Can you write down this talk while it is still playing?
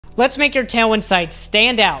Let's make your Tailwind site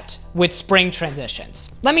stand out with spring transitions.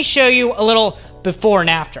 Let me show you a little before and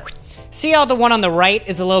after. See how the one on the right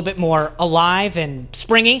is a little bit more alive and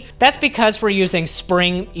springy? That's because we're using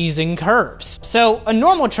spring easing curves. So a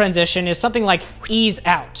normal transition is something like ease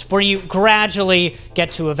out, where you gradually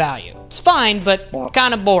get to a value. It's fine, but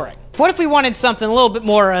kind of boring. What if we wanted something a little bit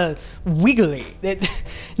more wiggly?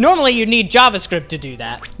 Normally you need JavaScript to do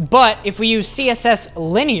that, but if we use CSS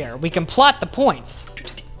linear, we can plot the points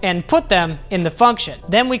and put them in the function.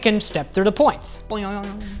 Then we can step through the points.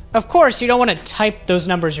 Of course, you don't want to type those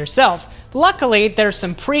numbers yourself. Luckily, there's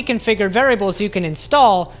some pre-configured variables you can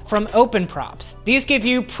install from OpenProps. These give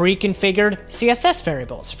you pre-configured CSS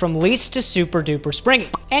variables from least to super duper springy.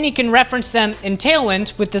 And you can reference them in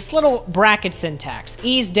Tailwind with this little bracket syntax,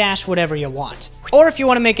 ease dash whatever you want. Or if you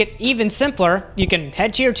want to make it even simpler, you can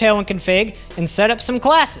head to your Tailwind config and set up some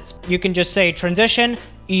classes. You can just say transition,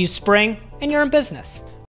 ease spring, and you're in business.